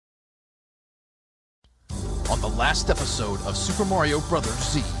on the last episode of Super Mario Bros.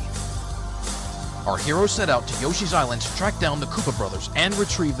 Z. Our heroes set out to Yoshi's Island to track down the Koopa Brothers and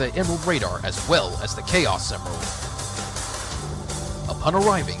retrieve the Emerald Radar as well as the Chaos Emerald. Upon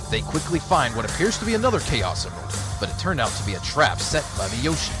arriving, they quickly find what appears to be another Chaos Emerald, but it turned out to be a trap set by the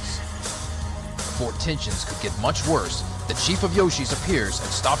Yoshis. Before tensions could get much worse, the Chief of Yoshis appears and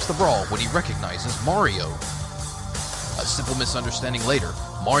stops the brawl when he recognizes Mario. A simple misunderstanding later,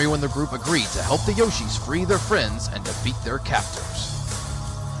 Mario and the group agree to help the Yoshis free their friends and defeat their captors.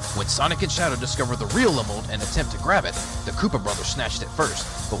 When Sonic and Shadow discover the real emerald and attempt to grab it, the Koopa Brothers snatched it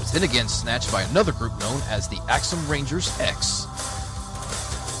first, but was then again snatched by another group known as the Axum Rangers X.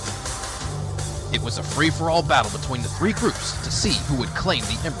 It was a free-for-all battle between the three groups to see who would claim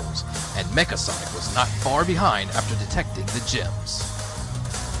the emeralds, and Mecha Sonic was not far behind after detecting the gems.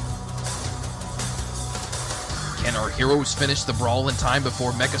 Can our heroes finish the brawl in time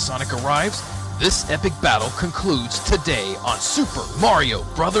before Mecha Sonic arrives? This epic battle concludes today on Super Mario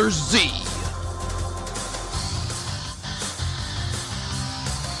Bros. Z!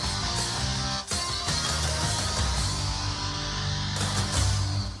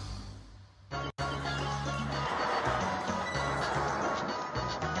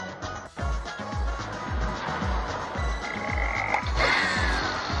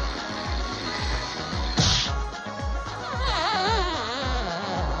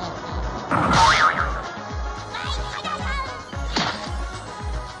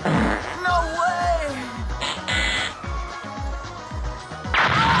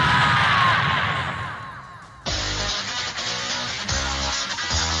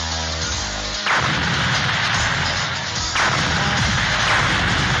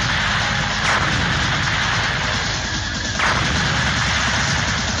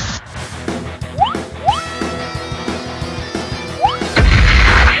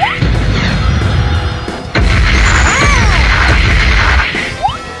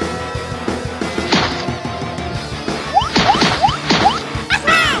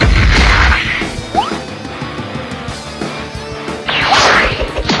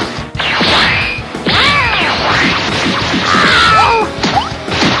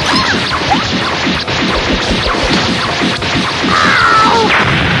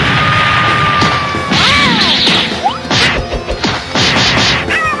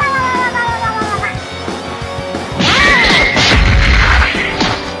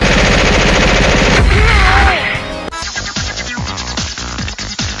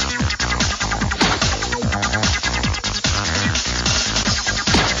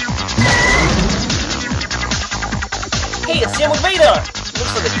 It's the Emerald Radar!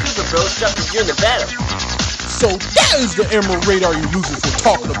 Looks like the Koopa Bros dropped it during the battle. So that is the Emerald Radar you losers were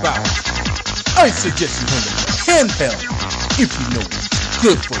talking about. I suggest you handle the handheld, if you know it's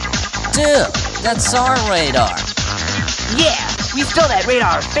good for you. Dude, that's our radar. Yeah, we stole that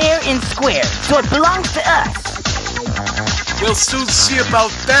radar fair and square, so it belongs to us. We'll soon see about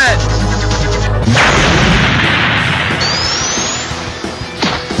that.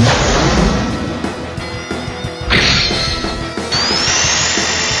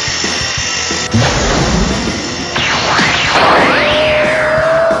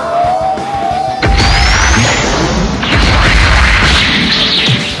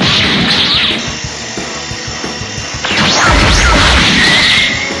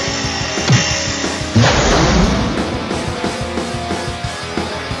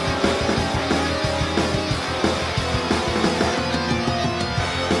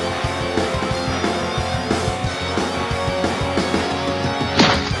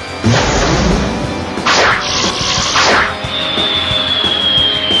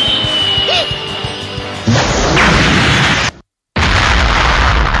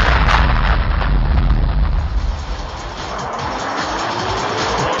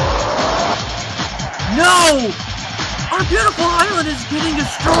 No! Our beautiful island is getting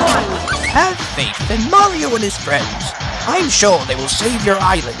destroyed! Have faith in Mario and his friends. I'm sure they will save your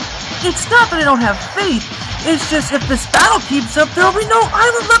island. It's not that I don't have faith, it's just if this battle keeps up, there'll be no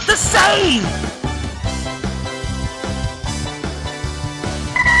island left to save!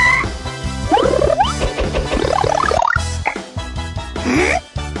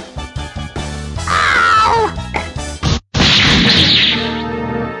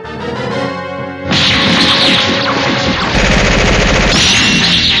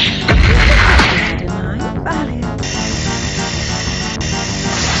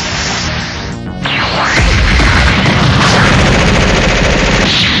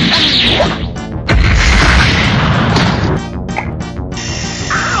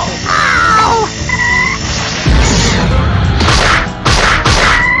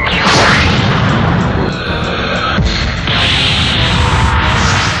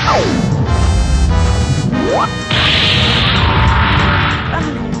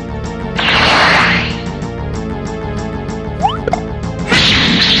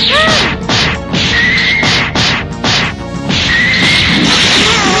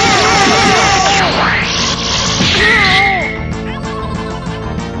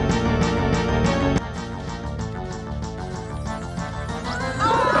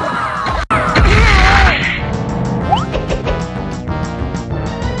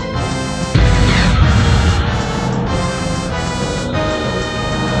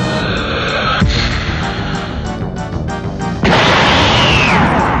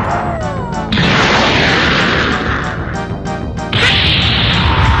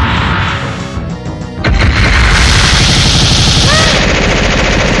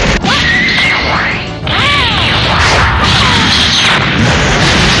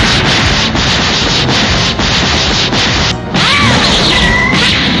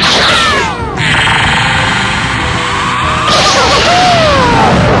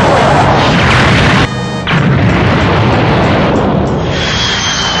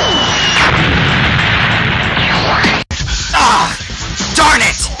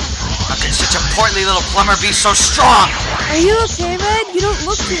 portly little plumber be so strong? Are you okay, Red? You don't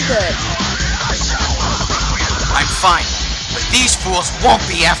look too good. I'm fine, but these fools won't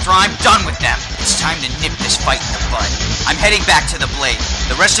be after I'm done with them. It's time to nip this fight in the bud. I'm heading back to the Blade.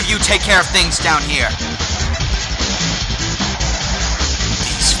 The rest of you take care of things down here.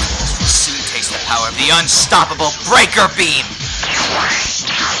 These fools will soon taste the power of the unstoppable Breaker Beam!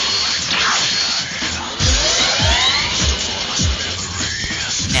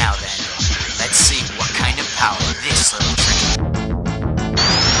 Now then, let's see what kind of power this little trick.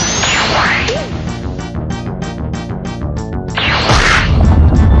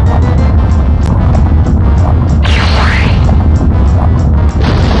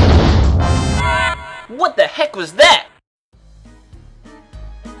 What the heck was that?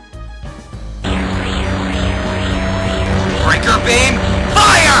 Breaker Beam,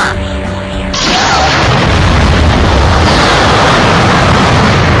 fire!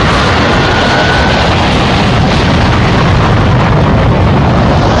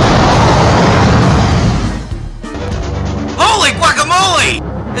 Holy guacamole!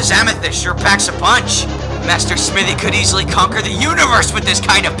 This amethyst sure packs a punch. Master Smithy could easily conquer the universe with this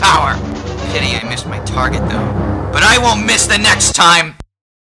kind of power. Pity I missed my target, though. But I won't miss the next time!